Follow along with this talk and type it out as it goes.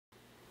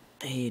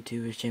Hey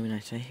dude, it's Jamie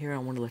Nice right here. I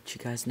want to let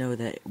you guys know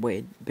that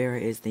Wade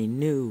Barrett is the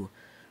new...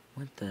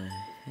 What the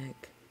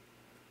heck?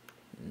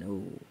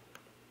 No.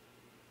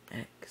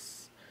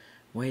 X.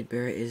 Wade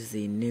Barrett is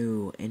the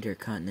new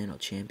Intercontinental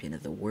Champion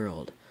of the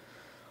world.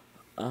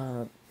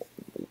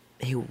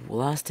 He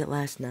lost it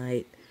last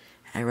night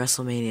at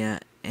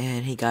WrestleMania,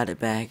 and he got it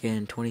back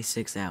in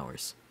 26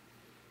 hours.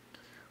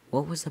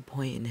 What was the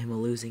point in him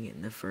losing it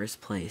in the first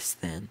place,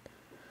 then?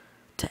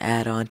 To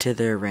add on to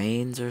their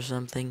reigns or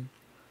something?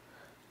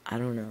 I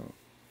don't know.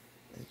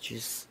 It's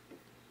just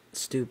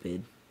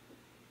stupid.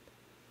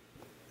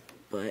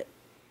 But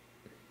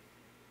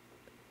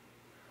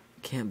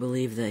can't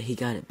believe that he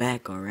got it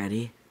back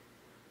already.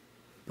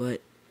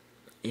 But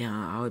yeah,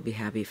 I would be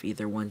happy if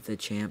either one's the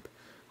champ.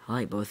 I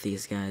like both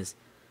these guys.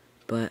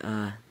 But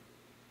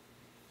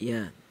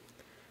yeah,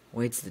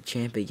 Wade's the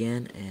champ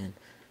again, and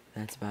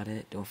that's about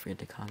it. Don't forget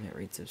to comment,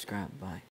 rate, subscribe. Bye.